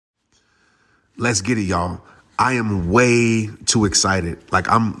Let's get it, y'all. I am way too excited. Like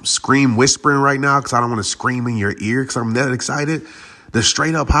I'm scream whispering right now because I don't want to scream in your ear because I'm that excited. The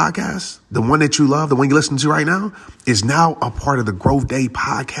Straight Up Podcast, the one that you love, the one you're listening to right now, is now a part of the Growth Day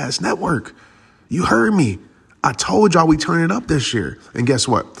Podcast Network. You heard me. I told y'all we turn it up this year. And guess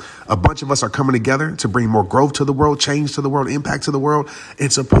what? A bunch of us are coming together to bring more growth to the world, change to the world, impact to the world,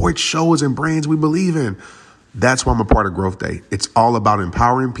 and support shows and brands we believe in. That's why I'm a part of Growth Day. It's all about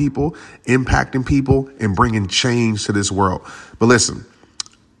empowering people, impacting people, and bringing change to this world. But listen,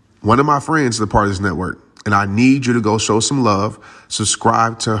 one of my friends is a part of this network, and I need you to go show some love.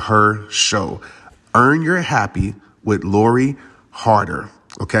 Subscribe to her show. Earn Your Happy with Lori Harder.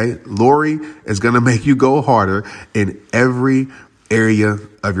 Okay? Lori is going to make you go harder in every area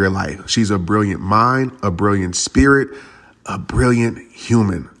of your life. She's a brilliant mind, a brilliant spirit, a brilliant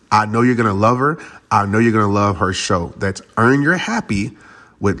human. I know you're going to love her. I know you're going to love her show. That's Earn Your Happy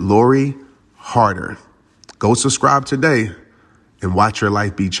with Lori Harder. Go subscribe today and watch your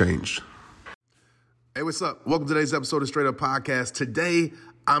life be changed. Hey, what's up? Welcome to today's episode of Straight Up Podcast. Today,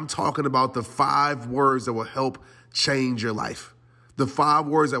 I'm talking about the 5 words that will help change your life. The 5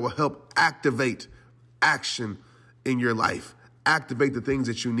 words that will help activate action in your life. Activate the things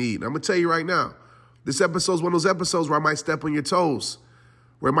that you need. I'm going to tell you right now, this episode is one of those episodes where I might step on your toes,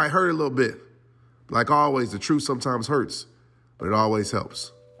 where it might hurt a little bit. Like always, the truth sometimes hurts, but it always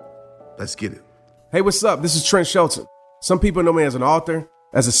helps. Let's get it. Hey, what's up? This is Trent Shelton. Some people know me as an author,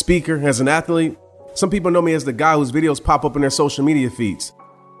 as a speaker, as an athlete. Some people know me as the guy whose videos pop up in their social media feeds.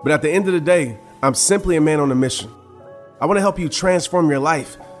 But at the end of the day, I'm simply a man on a mission. I want to help you transform your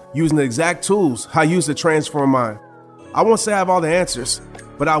life using the exact tools I use to transform mine. I won't say I have all the answers,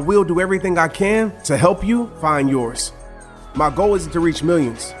 but I will do everything I can to help you find yours. My goal isn't to reach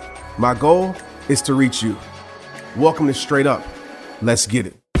millions. My goal is to reach you. Welcome to Straight Up. Let's get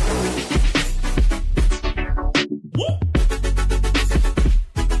it.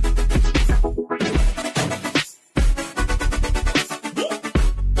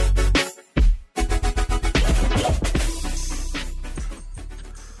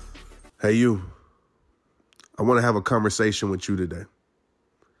 Hey, you. I want to have a conversation with you today.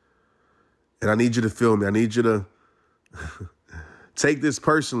 And I need you to feel me. I need you to take this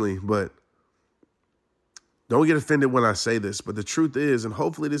personally, but don't get offended when I say this. But the truth is, and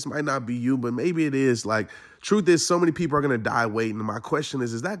hopefully this might not be you, but maybe it is, like, truth is so many people are going to die waiting. And my question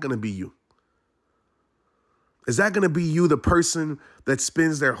is that going to be you? Is that going to be you, the person that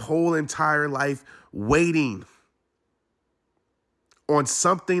spends their whole entire life waiting on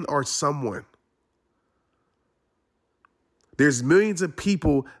something or someone? There's millions of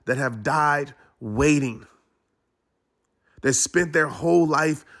people that have died waiting, that spent their whole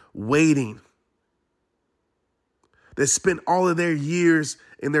life waiting, that spent all of their years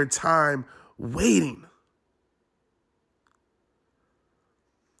and their time waiting.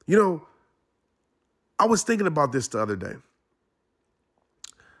 You know, I was thinking about this the other day.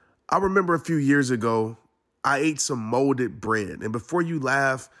 I remember a few years ago, I ate some molded bread. And before you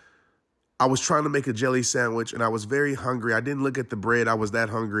laugh, I was trying to make a jelly sandwich and I was very hungry. I didn't look at the bread. I was that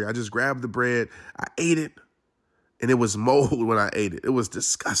hungry. I just grabbed the bread. I ate it and it was mold when I ate it. It was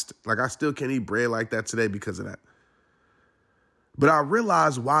disgusting. Like I still can't eat bread like that today because of that. But I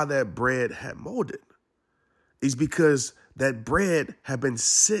realized why that bread had molded is because that bread had been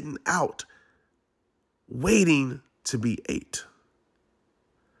sitting out waiting to be ate.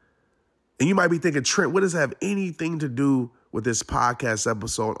 And you might be thinking, Trent, what does that have anything to do with this podcast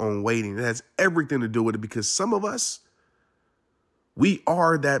episode on waiting? It has everything to do with it because some of us, we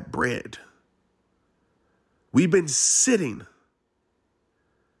are that bread. We've been sitting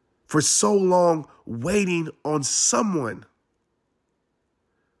for so long waiting on someone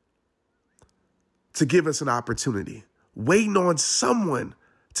to give us an opportunity, waiting on someone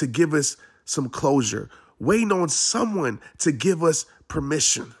to give us some closure, waiting on someone to give us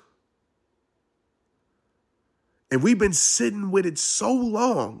permission. And we've been sitting with it so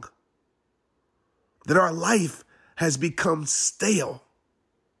long that our life has become stale,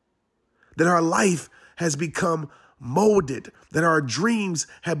 that our life has become molded, that our dreams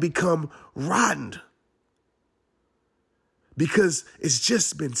have become rotten because it's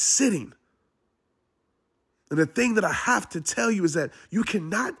just been sitting. And the thing that I have to tell you is that you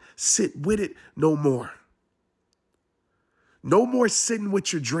cannot sit with it no more. No more sitting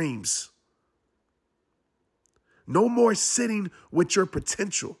with your dreams. No more sitting with your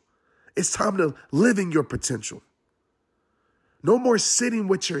potential. It's time to live in your potential. No more sitting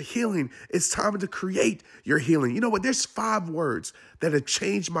with your healing. It's time to create your healing. You know what? There's 5 words that have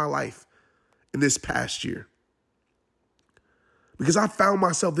changed my life in this past year. Because I found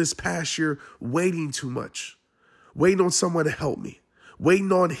myself this past year waiting too much, waiting on someone to help me,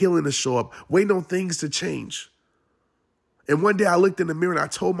 waiting on healing to show up, waiting on things to change. And one day I looked in the mirror and I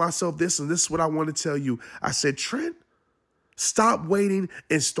told myself this, and this is what I want to tell you. I said, Trent, stop waiting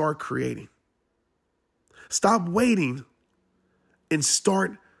and start creating. Stop waiting and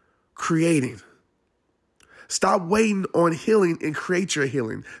start creating. Stop waiting on healing and create your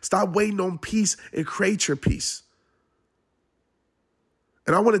healing. Stop waiting on peace and create your peace.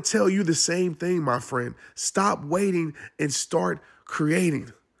 And I want to tell you the same thing, my friend. Stop waiting and start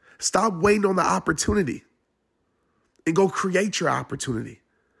creating. Stop waiting on the opportunity and go create your opportunity.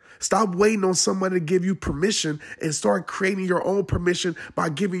 Stop waiting on somebody to give you permission and start creating your own permission by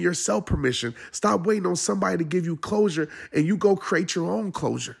giving yourself permission. Stop waiting on somebody to give you closure and you go create your own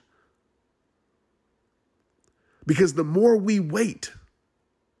closure. Because the more we wait,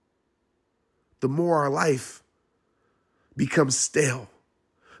 the more our life becomes stale.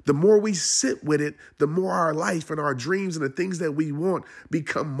 The more we sit with it, the more our life and our dreams and the things that we want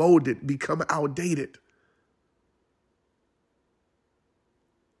become molded, become outdated.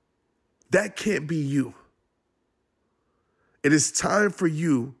 That can't be you. It is time for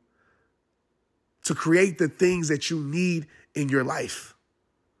you to create the things that you need in your life.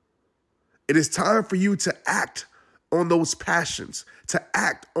 It is time for you to act on those passions, to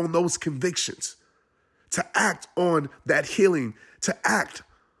act on those convictions, to act on that healing, to act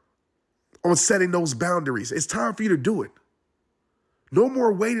on setting those boundaries. It's time for you to do it. No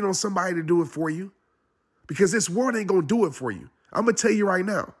more waiting on somebody to do it for you, because this world ain't going to do it for you. I'm going to tell you right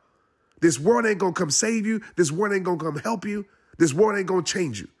now. This world ain't going to come save you. This world ain't going to come help you. This world ain't going to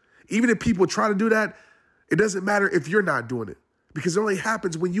change you. Even if people try to do that, it doesn't matter if you're not doing it, because it only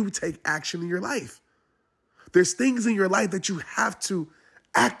happens when you take action in your life. There's things in your life that you have to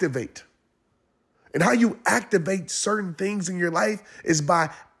activate. And how you activate certain things in your life is by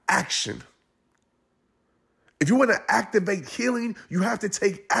action. If you want to activate healing, you have to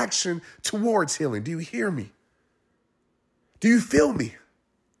take action towards healing. Do you hear me? Do you feel me?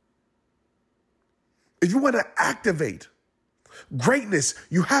 If you want to activate greatness,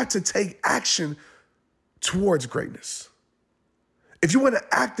 you have to take action towards greatness. If you want to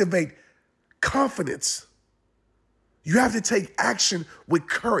activate confidence, you have to take action with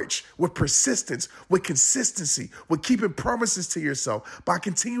courage, with persistence, with consistency, with keeping promises to yourself, by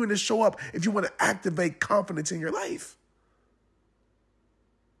continuing to show up if you want to activate confidence in your life.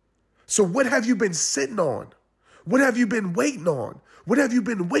 So what have you been sitting on? What have you been waiting on? What have you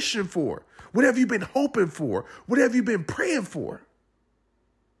been wishing for? What have you been hoping for? What have you been praying for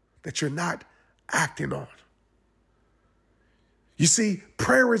that you're not acting on? You see,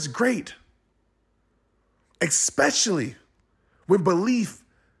 prayer is great, especially when belief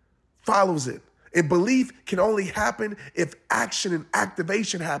follows it. And belief can only happen if action and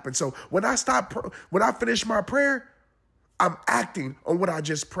activation happen. So when I finish my prayer, I'm acting on what I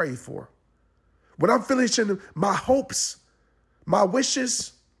just prayed for. When I'm finishing my hopes, my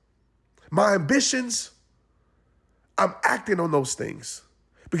wishes, my ambitions, I'm acting on those things.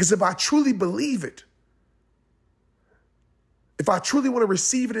 Because if I truly believe it, if I truly want to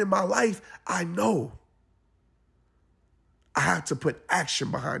receive it in my life, I know I have to put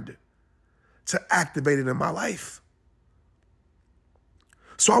action behind it to activate it in my life.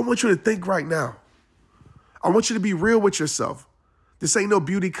 So I want you to think right now. I want you to be real with yourself. This ain't no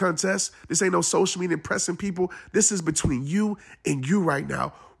beauty contest. This ain't no social media impressing people. This is between you and you right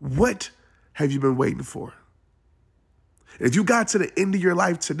now. What have you been waiting for? If you got to the end of your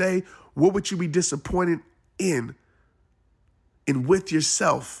life today, what would you be disappointed in and with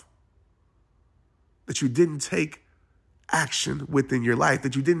yourself that you didn't take action within your life,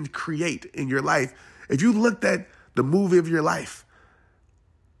 that you didn't create in your life? If you looked at the movie of your life,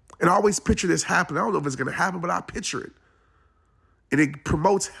 and I always picture this happening. I don't know if it's going to happen, but I picture it. And it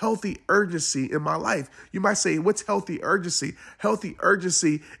promotes healthy urgency in my life. You might say, what's healthy urgency? Healthy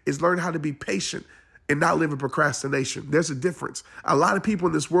urgency is learn how to be patient and not live in procrastination. There's a difference. A lot of people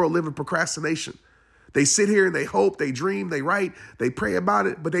in this world live in procrastination. They sit here and they hope, they dream, they write, they pray about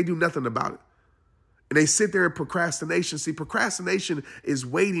it, but they do nothing about it. And they sit there in procrastination. See, procrastination is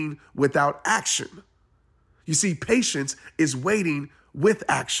waiting without action. You see, patience is waiting with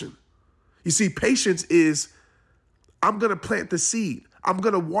action. You see, patience is, I'm going to plant the seed. I'm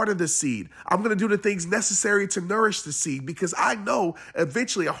going to water the seed. I'm going to do the things necessary to nourish the seed, because I know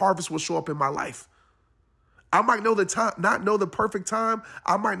eventually a harvest will show up in my life. I might know the time, not know the perfect time.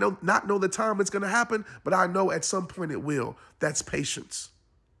 I might not know the time it's going to happen, but I know at some point it will. That's patience.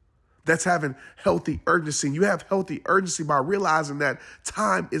 That's having healthy urgency. You have healthy urgency by realizing that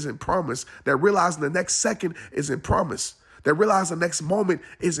time isn't promised, that realizing the next second isn't promised, that realize the next moment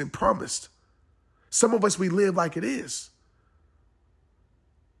isn't promised. Some of us, we live like it is.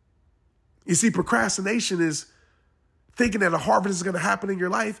 You see, procrastination is thinking that a harvest is going to happen in your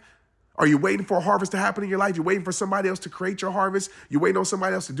life. Are you waiting for a harvest to happen in your life? You're waiting for somebody else to create your harvest. You're waiting on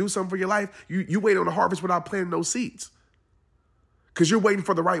somebody else to do something for your life. You wait on the harvest without planting those seeds because you're waiting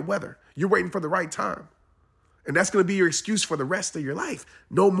for the right weather. You're waiting for the right time. And that's going to be your excuse for the rest of your life.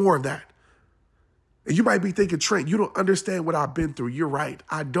 No more of that. And you might be thinking, Trent, you don't understand what I've been through. You're right.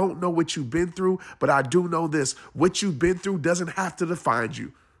 I don't know what you've been through, but I do know this. What you've been through doesn't have to define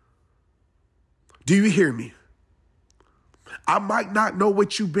you. Do you hear me? I might not know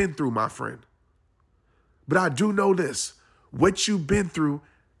what you've been through, my friend, but I do know this. What you've been through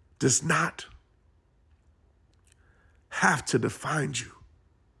does not have to define you.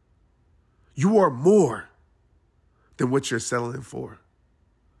 You are more than what you're settling for.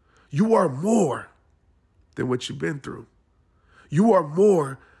 You are more than what you've been through. You are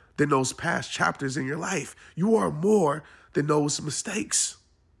more than those past chapters in your life. You are more than those mistakes.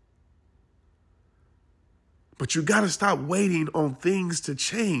 But you got to stop waiting on things to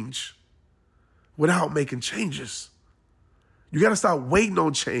change without making changes. You got to stop waiting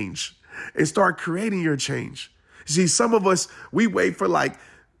on change and start creating your change. See, some of us, we wait for like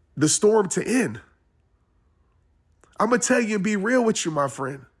the storm to end. I'm going to tell you and be real with you, my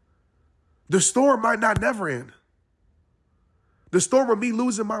friend. The storm might not never end. The storm of me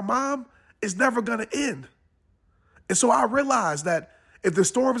losing my mom is never going to end. And so I realized that if the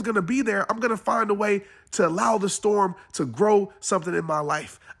storm is going to be there, I'm going to find a way to allow the storm to grow something in my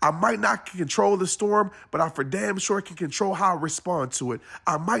life. I might not control the storm, but I for damn sure can control how I respond to it.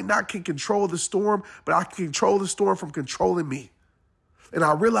 I might not can control the storm, but I can control the storm from controlling me. And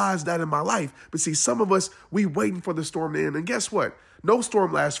I realized that in my life. But see, some of us, we waiting for the storm to end. And guess what? No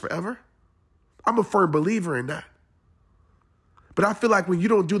storm lasts forever. I'm a firm believer in that. But I feel like when you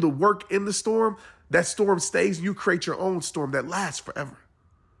don't do the work in the storm, that storm stays and you create your own storm that lasts forever.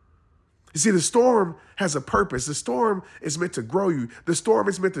 You see, the storm has a purpose. The storm is meant to grow you. The storm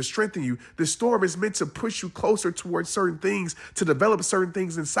is meant to strengthen you. The storm is meant to push you closer towards certain things, to develop certain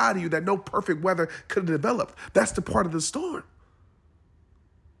things inside of you that no perfect weather could have developed. That's the part of the storm.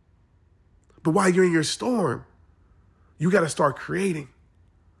 But while you're in your storm, you got to start creating.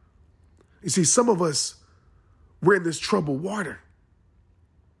 You see, some of us, we're in this troubled water.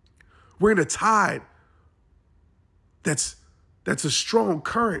 We're in a tide that's a strong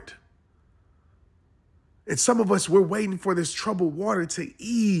current. And some of us, we're waiting for this troubled water to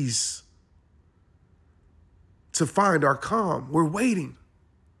ease, to find our calm. We're waiting.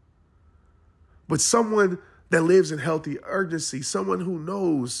 But someone that lives in healthy urgency, someone who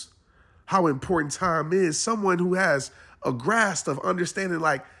knows how important time is, someone who has a grasp of understanding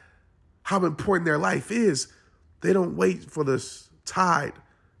like how important their life is, they don't wait for the tide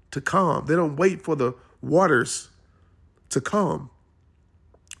to calm. They don't wait for the waters to calm.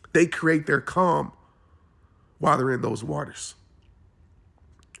 They create their calm while they're in those waters.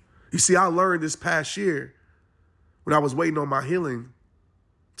 You see, I learned this past year when I was waiting on my healing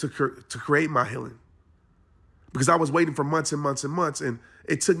to create my healing. Because I was waiting for months and months and months, and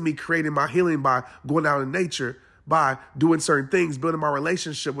it took me creating my healing by going out in nature, by doing certain things, building my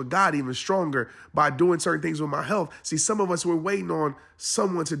relationship with God even stronger, by doing certain things with my health. See, some of us, we're waiting on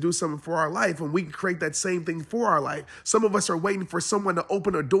someone to do something for our life, and we can create that same thing for our life. Some of us are waiting for someone to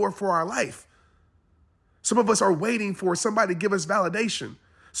open a door for our life. Some of us are waiting for somebody to give us validation.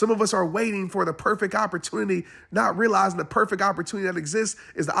 Some of us are waiting for the perfect opportunity, not realizing the perfect opportunity that exists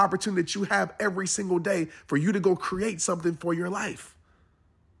is the opportunity that you have every single day for you to go create something for your life.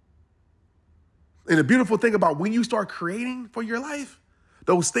 And the beautiful thing about when you start creating for your life,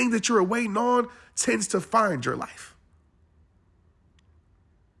 those things that you're waiting on tends to find your life.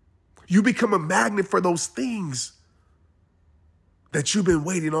 You become a magnet for those things that you've been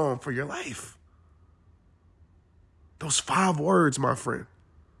waiting on for your life. Those 5 words, my friend.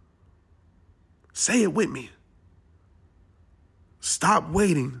 Say it with me. Stop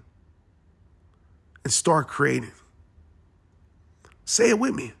waiting and start creating. Say it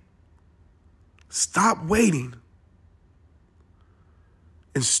with me. Stop waiting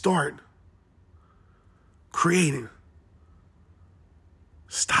and start creating.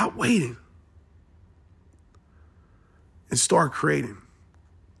 Stop waiting and start creating.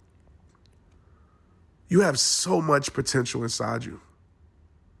 You have so much potential inside you.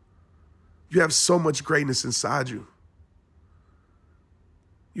 You have so much greatness inside you.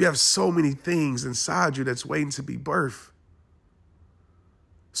 You have so many things inside you that's waiting to be birthed.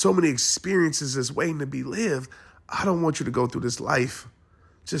 So many experiences that's waiting to be lived. I don't want you to go through this life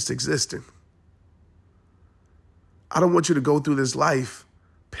just existing. I don't want you to go through this life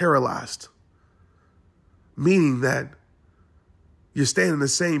paralyzed, meaning that you're staying in the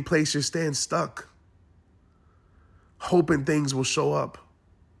same place, you're staying stuck, hoping things will show up,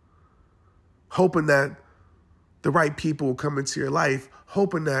 hoping that the right people will come into your life,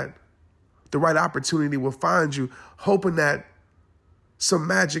 hoping that the right opportunity will find you, hoping that some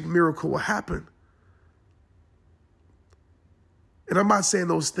magic miracle will happen. And I'm not saying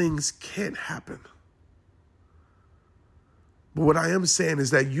those things can't happen. But what I am saying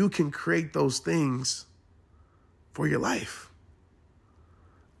is that you can create those things for your life.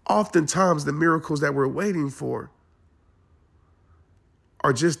 Oftentimes, the miracles that we're waiting for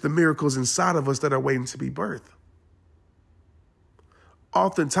are just the miracles inside of us that are waiting to be birthed.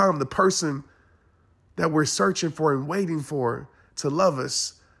 Oftentimes, the person that we're searching for and waiting for to love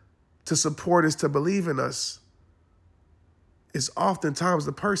us, to support us, to believe in us, is oftentimes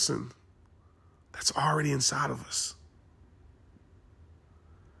the person that's already inside of us.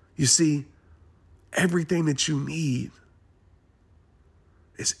 You see, everything that you need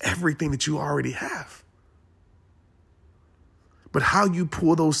is everything that you already have. But how you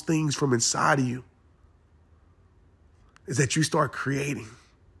pull those things from inside of you is that you start creating.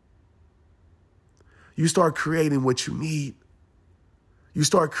 You start creating what you need. You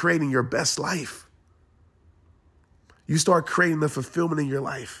start creating your best life. You start creating the fulfillment in your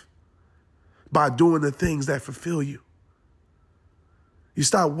life by doing the things that fulfill you. You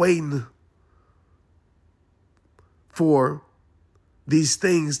stop waiting for these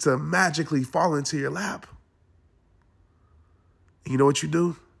things to magically fall into your lap. And you know what you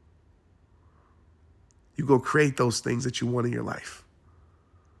do? You go create those things that you want in your life.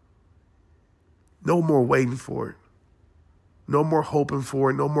 No more waiting for it. No more hoping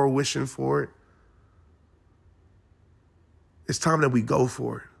for it. No more wishing for it. It's time that we go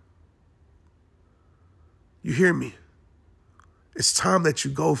for it. You hear me? It's time that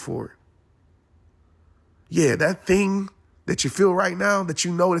you go for it. Yeah, that thing that you feel right now, that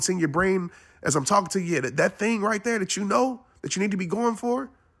you know that's in your brain as I'm talking to you, yeah, that thing right there that you know that you need to be going for,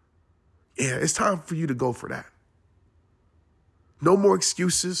 yeah, it's time for you to go for that. No more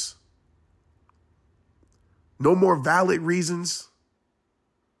excuses. No more valid reasons.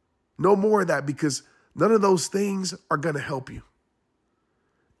 No more of that, because none of those things are going to help you.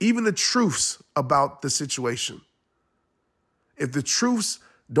 Even the truths about the situation. If the truths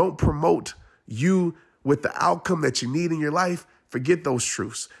don't promote you with the outcome that you need in your life, forget those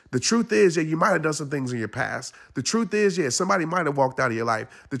truths. The truth is, yeah, you might have done some things in your past. The truth is, yeah, somebody might have walked out of your life.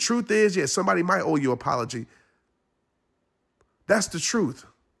 The truth is, yeah, somebody might owe you an apology. That's the truth.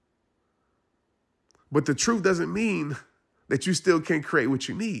 But the truth doesn't mean that you still can't create what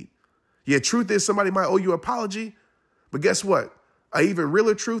you need. Yeah, truth is somebody might owe you an apology, but guess what? An even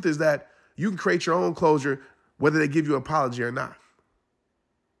realer truth is that you can create your own closure whether they give you an apology or not.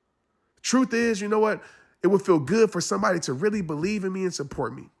 Truth is, you know what? It would feel good for somebody to really believe in me and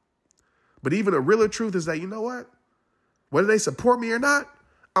support me. But even a realer truth is that, you know what? Whether they support me or not,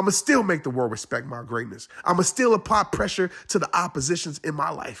 I'm going to still make the world respect my greatness. I'm going to still apply pressure to the oppositions in my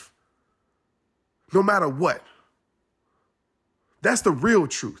life. No matter what. That's the real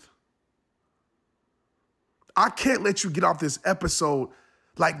truth. I can't let you get off this episode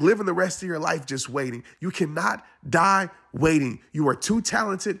like living the rest of your life just waiting. You cannot die waiting. You are too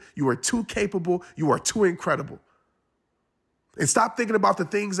talented. You are too capable. You are too incredible. And stop thinking about the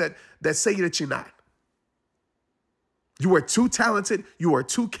things that say that you're not. You are too talented. You are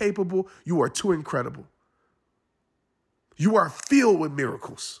too capable. You are too incredible. You are filled with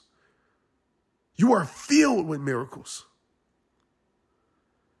miracles. You are filled with miracles.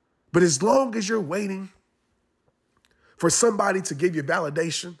 But as long as you're waiting for somebody to give you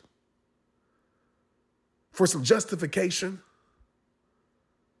validation, for some justification,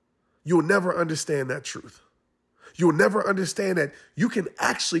 you'll never understand that truth. You'll never understand that you can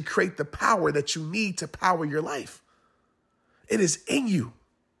actually create the power that you need to power your life. It is in you.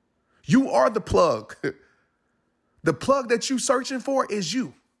 You are the plug. The plug that you're searching for is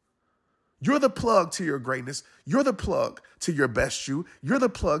you. You're the plug to your greatness. You're the plug to your best you. You're the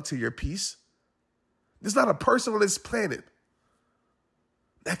plug to your peace. There's not a person on this planet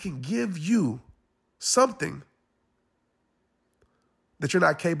that can give you something that you're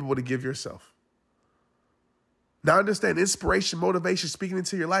not capable to give yourself. Now, I understand inspiration, motivation, speaking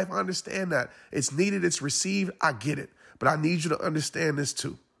into your life. I understand that. It's needed. It's received. I get it. But I need you to understand this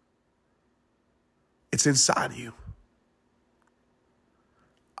too. It's inside of you.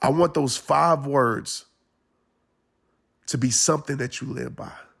 I want those 5 words to be something that you live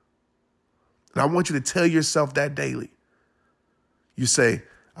by. And I want you to tell yourself that daily.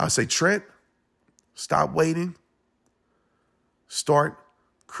 I'll say, Trent, stop waiting. Start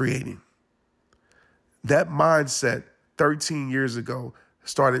creating. That mindset 13 years ago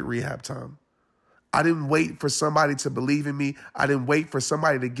started Rehab Time. I didn't wait for somebody to believe in me. I didn't wait for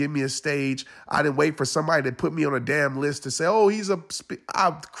somebody to give me a stage. I didn't wait for somebody to put me on a damn list to say, oh,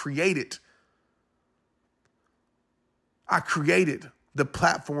 I created. I created the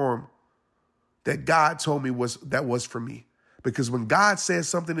platform that God told me was for me. Because when God says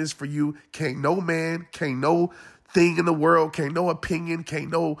something is for you, can't no man, can't no thing in the world, can't no opinion, can't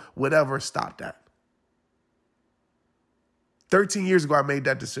no whatever stop that. 13 years ago, I made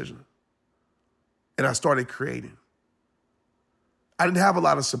that decision. And I started creating. I didn't have a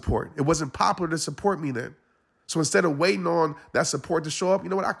lot of support. It wasn't popular to support me then. So instead of waiting on that support to show up, you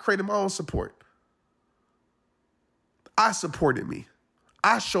know what? I created my own support. I supported me.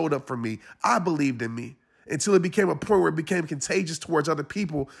 I showed up for me. I believed in me until it became a point where it became contagious towards other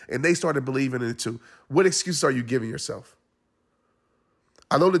people and they started believing in it too. What excuses are you giving yourself?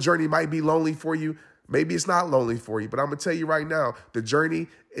 I know the journey might be lonely for you. Maybe it's not lonely for you, but I'm going to tell you right now, the journey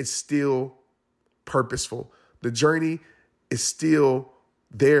is still purposeful. The journey is still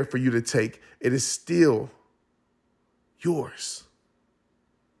there for you to take. It is still yours.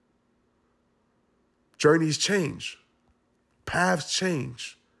 Journeys change. Paths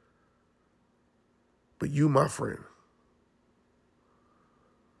change. But you, my friend,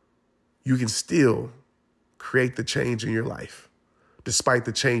 you can still create the change in your life, despite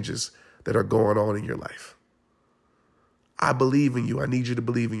the changes that are going on in your life. I believe in you. I need you to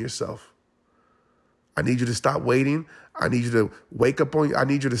believe in yourself. I need you to stop waiting. I need you to wake up on you. I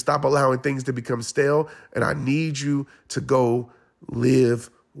need you to stop allowing things to become stale. And I need you to go live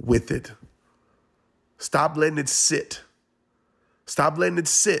with it. Stop letting it sit. Stop letting it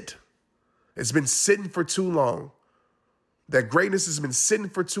sit. It's been sitting for too long. That greatness has been sitting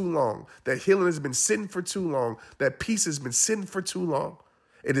for too long. That healing has been sitting for too long. That peace has been sitting for too long.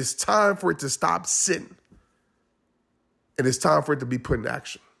 It is time for it to stop sitting. And it's time for it to be put in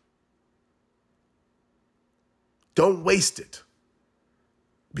action. Don't waste it.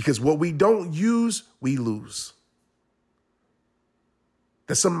 Because what we don't use, we lose.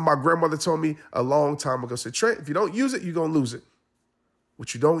 That's something my grandmother told me a long time ago. She said, Trent, if you don't use it, you're going to lose it.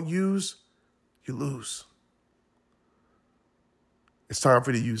 What you don't use, you lose. It's time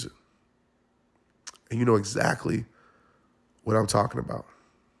for you to use it. And you know exactly what I'm talking about.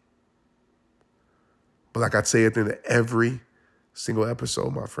 But like I say at the end of every single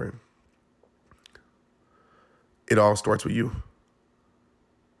episode, my friend, it all starts with you.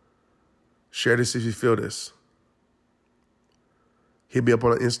 Share this if you feel this. Hit me up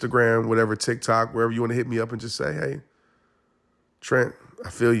on Instagram, whatever, TikTok, wherever you want to hit me up and just say, hey, Trent, I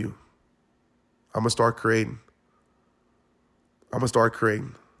feel you. I'm going to start creating.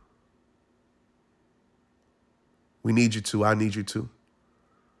 We need you to. I need you to.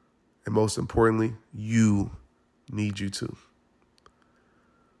 And most importantly, you need you to.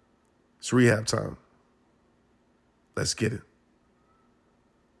 It's rehab time. Let's get it.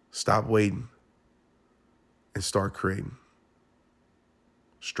 Stop waiting and start creating.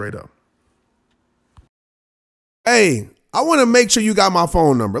 Straight up. Hey, I want to make sure you got my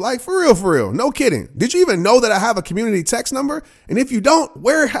phone number. Like, for real. No kidding. Did you even know that I have a community text number? And if you don't,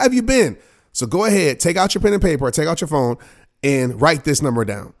 where have you been? So go ahead, take out your pen and paper, or take out your phone, and write this number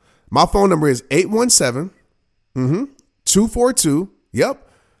down. My phone number is 817-242,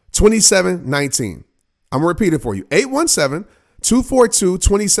 2719. I'm going to repeat it for you.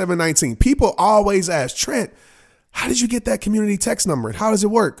 817-242-2719. People always ask, Trent, how did you get that community text number? And how does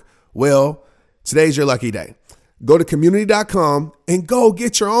it work? Well, today's your lucky day. Go to community.com and go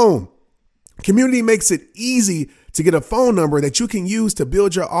get your own. Community makes it easy to get a phone number that you can use to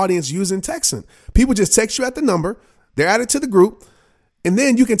build your audience using texting. People just text you at the number. They're added to the group. And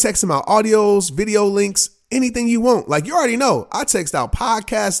then you can text them out audios, video links, anything you want. Like you already know, I text out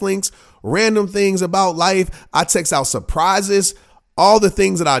podcast links, random things about life. I text out surprises, all the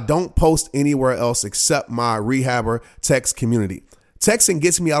things that I don't post anywhere else except my Rehabber text community. Texting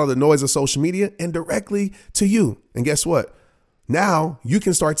gets me out of the noise of social media and directly to you. And guess what? Now you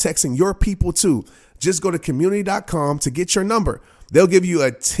can start texting your people too. Just go to community.com to get your number. They'll give you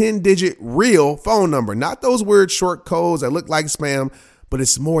a 10-digit real phone number, not those weird short codes that look like spam, but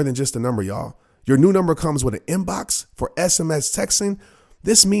it's more than just a number, y'all. Your new number comes with an inbox for SMS texting.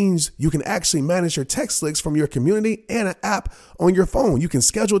 This means you can actually manage your text links from your community and an app on your phone. You can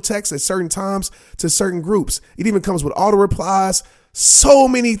schedule texts at certain times to certain groups. It even comes with auto replies, so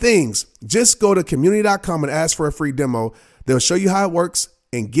many things. Just go to community.com and ask for a free demo. They'll show you how it works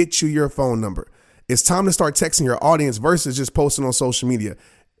and get you your phone number. It's time to start texting your audience versus just posting on social media.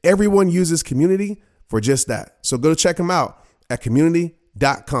 Everyone uses community for just that. So go check them out at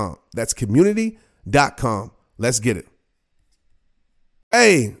community.com. That's community.com. Let's get it.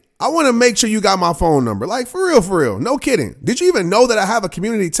 Hey, I want to make sure you got my phone number. Like, for real. No kidding. Did you even know that I have a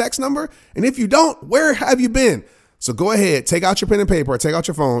community text number? And if you don't, where have you been? So go ahead, take out your pen and paper, or take out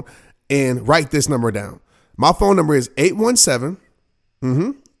your phone and write this number down. My phone number is 817-242,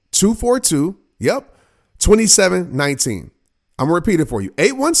 2719. I'm going to repeat it for you.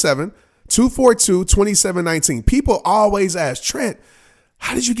 817-242-2719. People always ask, Trent,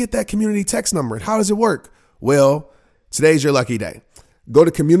 how did you get that community text number? How does it work? Well, today's your lucky day. Go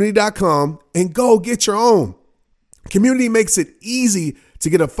to community.com and go get your own. Community makes it easy to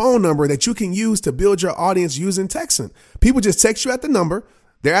get a phone number that you can use to build your audience using texting. People just text you at the number,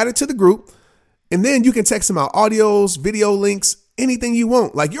 they're added to the group, and then you can text them out audios, video links, anything you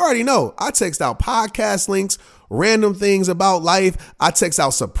want. Like you already know, I text out podcast links, random things about life. I text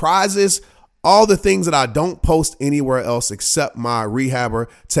out surprises, all the things that I don't post anywhere else except my Rehabber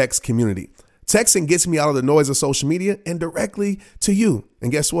text community. Texting gets me out of the noise of social media and directly to you.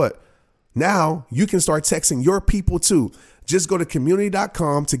 And guess what? Now you can start texting your people too. Just go to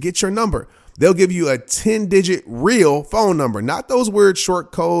community.com to get your number. They'll give you a 10-digit real phone number, not those weird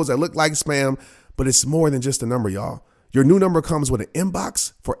short codes that look like spam, but it's more than just a number, y'all. Your new number comes with an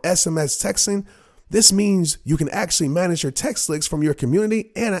inbox for SMS texting. This means you can actually manage your text links from your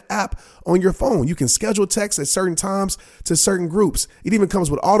community and an app on your phone. You can schedule texts at certain times to certain groups. It even comes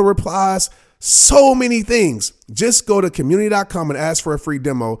with auto replies, so many things. Just go to community.com and ask for a free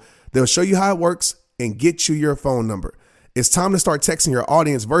demo. They'll show you how it works and get you your phone number. It's time to start texting your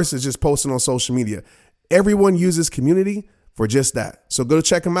audience versus just posting on social media. Everyone uses community for just that. So go to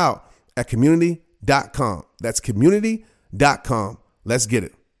check them out at community.com. That's community.com. Let's get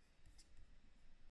it.